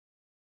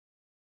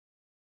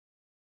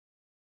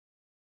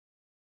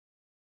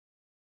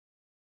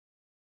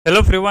Hello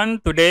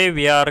everyone, today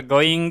we are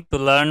going to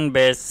learn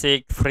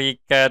basic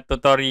FreeCAD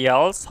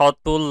tutorials how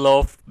to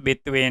loft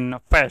between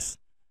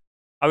faces.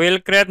 I will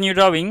create new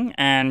drawing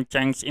and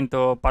change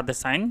into path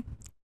design.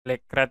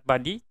 Click create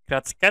body,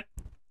 create sketch.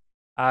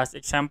 As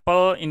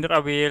example, in there I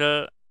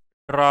will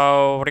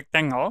draw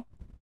rectangle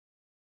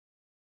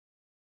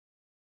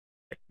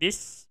like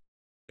this.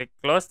 Click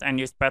close and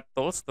use path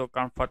tools to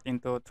convert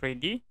into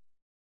 3D.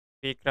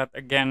 We create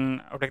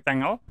again a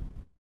rectangle.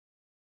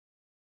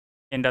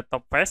 In the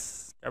top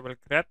face, I will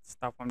create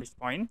start from this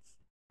point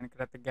and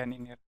create again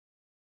in here.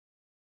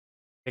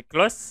 Click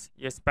close,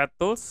 use path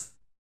tools,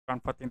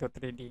 convert into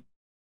 3D.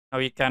 Now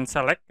you can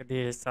select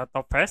this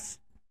top face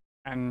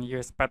and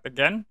use path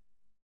again.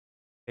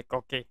 Click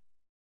OK.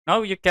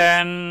 Now you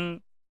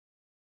can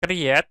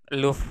create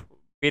loop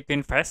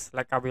between face,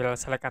 like I will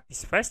select at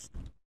this face.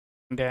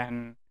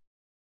 Then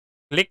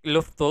click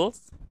loop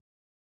tools.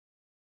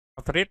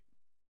 After it,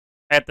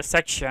 add a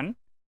section,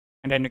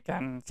 and then you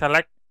can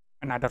select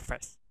another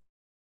face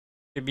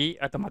to be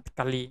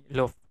automatically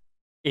loop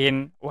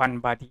in one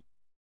body.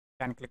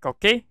 Can click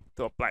OK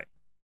to apply.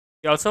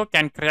 You also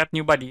can create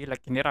new body,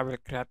 like in here I will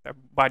create a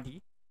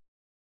body,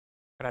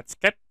 create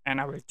sketch, and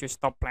I will choose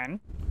top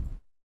plane.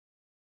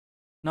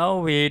 Now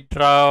we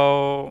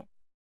draw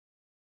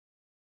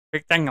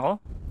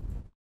rectangle,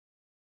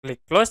 click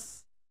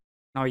close.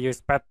 Now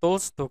use path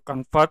tools to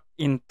convert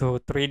into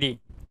 3D.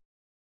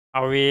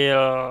 I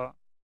will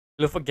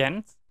loop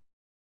again.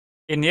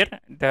 In here,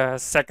 the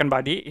second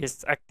body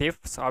is active,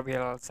 so I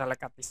will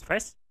select at this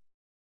face.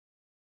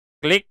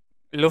 Click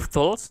loop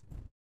tools,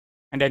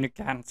 and then you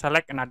can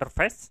select another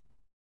face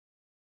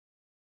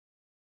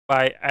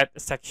by add a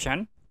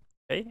section,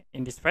 okay,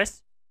 in this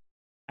face,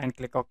 and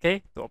click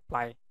OK to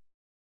apply.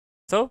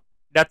 So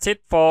that's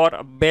it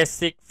for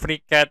basic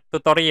FreeCAD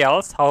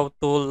tutorials how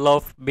to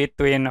loft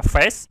between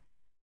face.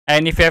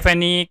 And if you have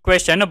any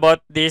question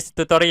about this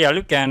tutorial,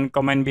 you can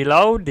comment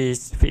below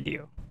this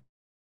video.